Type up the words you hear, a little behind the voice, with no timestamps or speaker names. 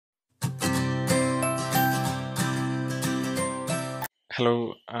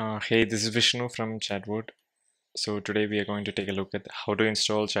Hello, hey, this is Vishnu from Chatwoot. So today we are going to take a look at how to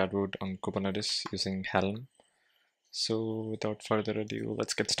install Chatwoot on Kubernetes using Helm. So without further ado,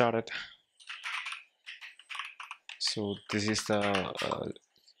 let's get started. So this is the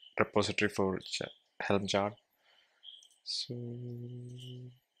repository for Helm chart. So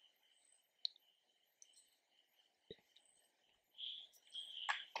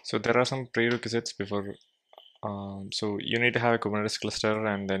there are some prerequisites before. So you need to have a Kubernetes cluster,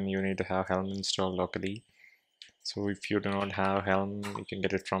 and then you need to have Helm installed locally. So if you do not have Helm, you can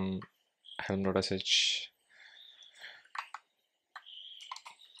get it from helm.sh.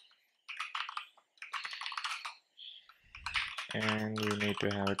 And you need to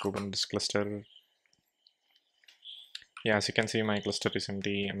have a Kubernetes cluster. Yeah, as you can see, my cluster is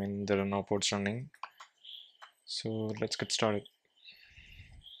empty. I mean, there are no pods running. So let's get started.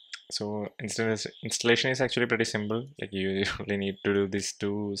 So installation is actually pretty simple. Like you only need to do these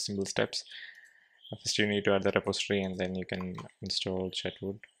two simple steps. First, you need to add the repository, and then you can install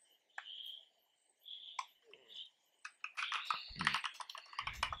Chatwoot.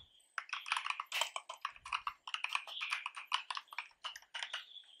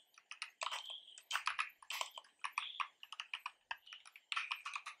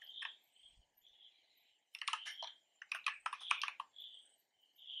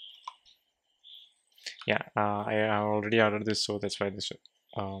 Yeah, I have already added this, so that's why this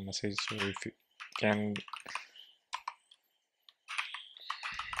message. So if you can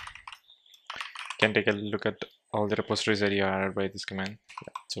take a look at all the repositories that you added by this command.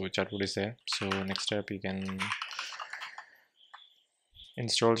 Yeah, so Chatwoot is there. So next step, you can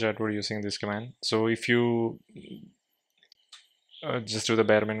install Chatwoot using this command. So if you just do the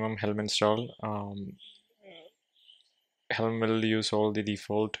bare minimum Helm install, Helm will use all the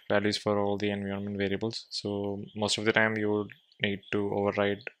default values for all the environment variables. So most of the time you would need to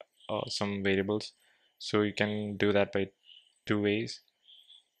override some variables. So you can do that by two ways.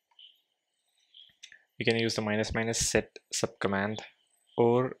 You can use the ---- set subcommand,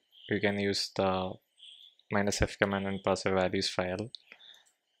 or you can use the -f command and pass a values file.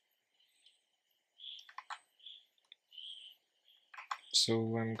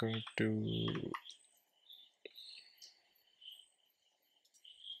 So I'm going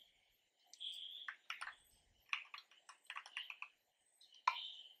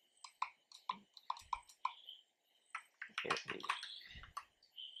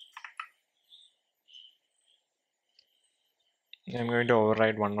to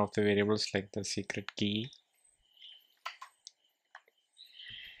override one of the variables, like the secret key.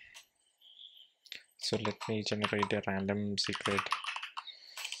 So let me generate a random secret.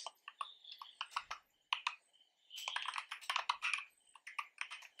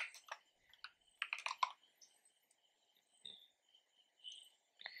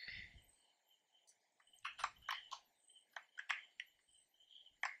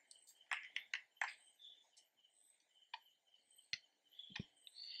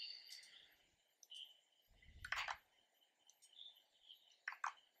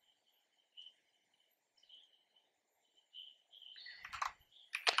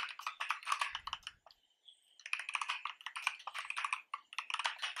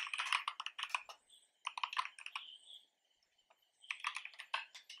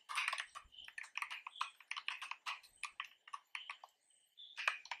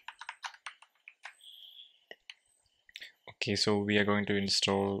 Okay, so we are going to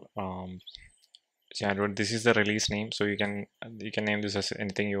install Chatwoot. This is the release name, so you can name this as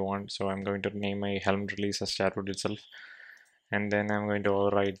anything you want. So I'm going to name my Helm release as Chatwoot itself, and then I'm going to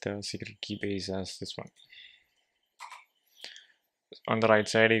override the secret key base as this one. On the right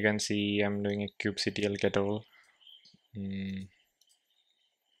side, you can see I'm doing a kubectl get all.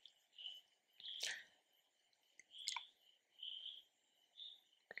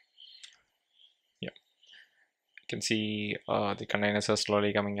 Yeah, you can see the containers are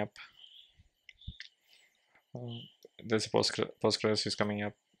slowly coming up. There's Postgres is coming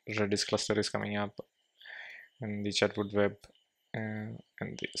up, Redis cluster is coming up, and the Chatwoot web and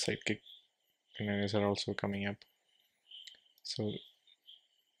the Sidekick containers are also coming up. So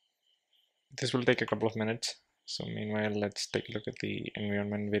this will take a couple of minutes. So meanwhile, let's take a look at the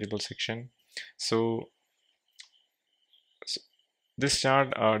environment variable section. So this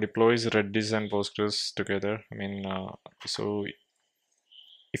chart deploys Redis and Postgres together. I mean, so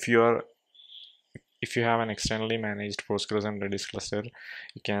if you have an externally managed Postgres and Redis cluster,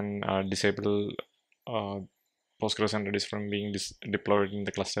 you can disable Postgres and Redis from being deployed in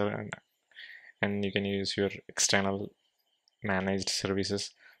the cluster, and you can use your external managed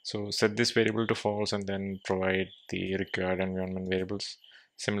services. So set this variable to false and then provide the required environment variables.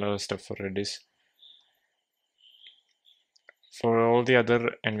 Similar stuff for Redis. For all the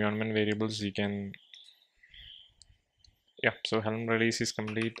other environment variables, you can, yeah, so Helm release is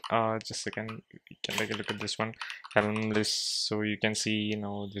complete. Just a second, we can take a look at this one. Helm list, so you can see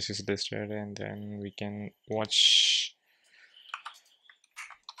now this is listed, and then we can watch.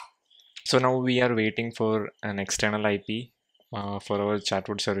 So now we are waiting for an external IP for our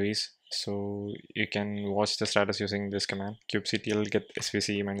Chatwoot service. So you can watch the status using this command kubectl get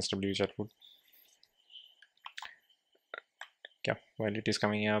svc minus w chatwoot. Yeah, while it is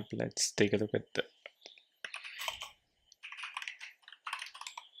coming up, let's take a look at the.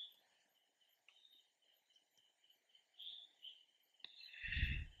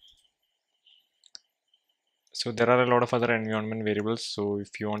 So there are a lot of other environment variables. So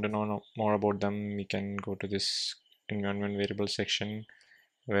if you want to know more about them, you can go to this environment variable section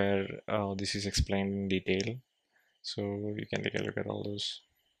where this is explained in detail. So you can take a look at all those.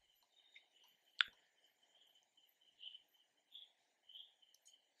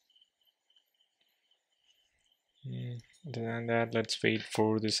 Other than that, let's wait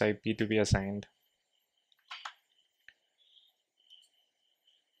for this IP to be assigned.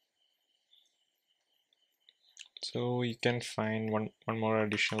 So you can find one more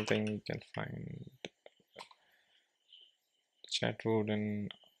additional thing. You can find Chatwoot and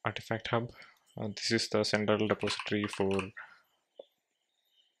Artifact Hub. This is the central repository for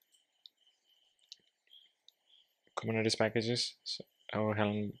Kubernetes packages, so our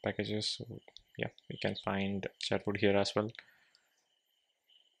Helm packages. So yeah, we can find Chatwoot here as well.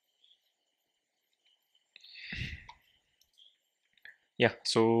 Yeah,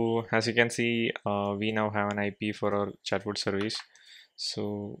 so as you can see, we now have an IP for our Chatwoot service.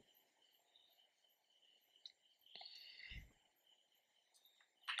 So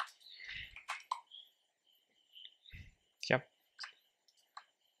yep.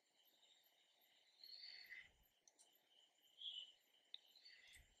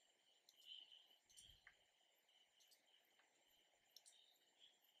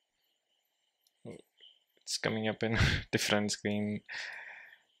 It's coming up in a different screen.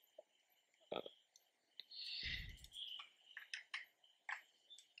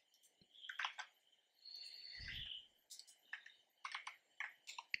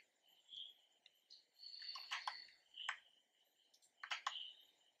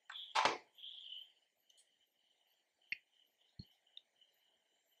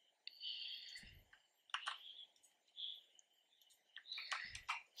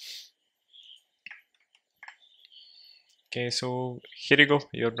 Okay, so here you go,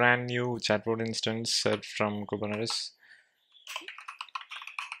 your brand new Chatwoot instance set from Kubernetes.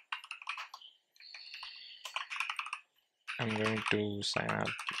 I'm going to sign up.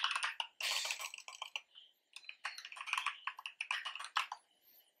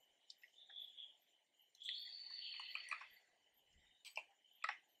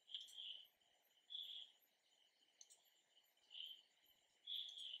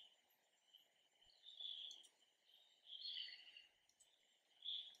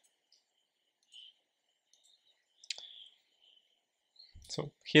 So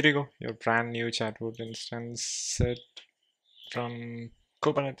here you go, your brand new Chatwoot instance set from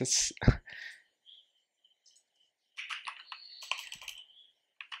Kubernetes.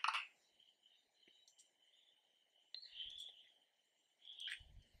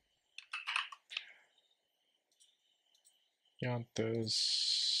 Yeah,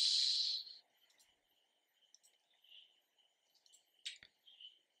 there's.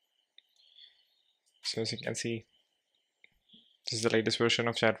 So as you can see, this is the latest version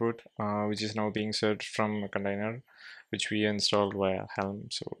of Chatwoot, which is now being served from a container, which we installed via Helm.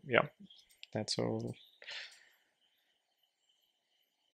 So yeah, that's all.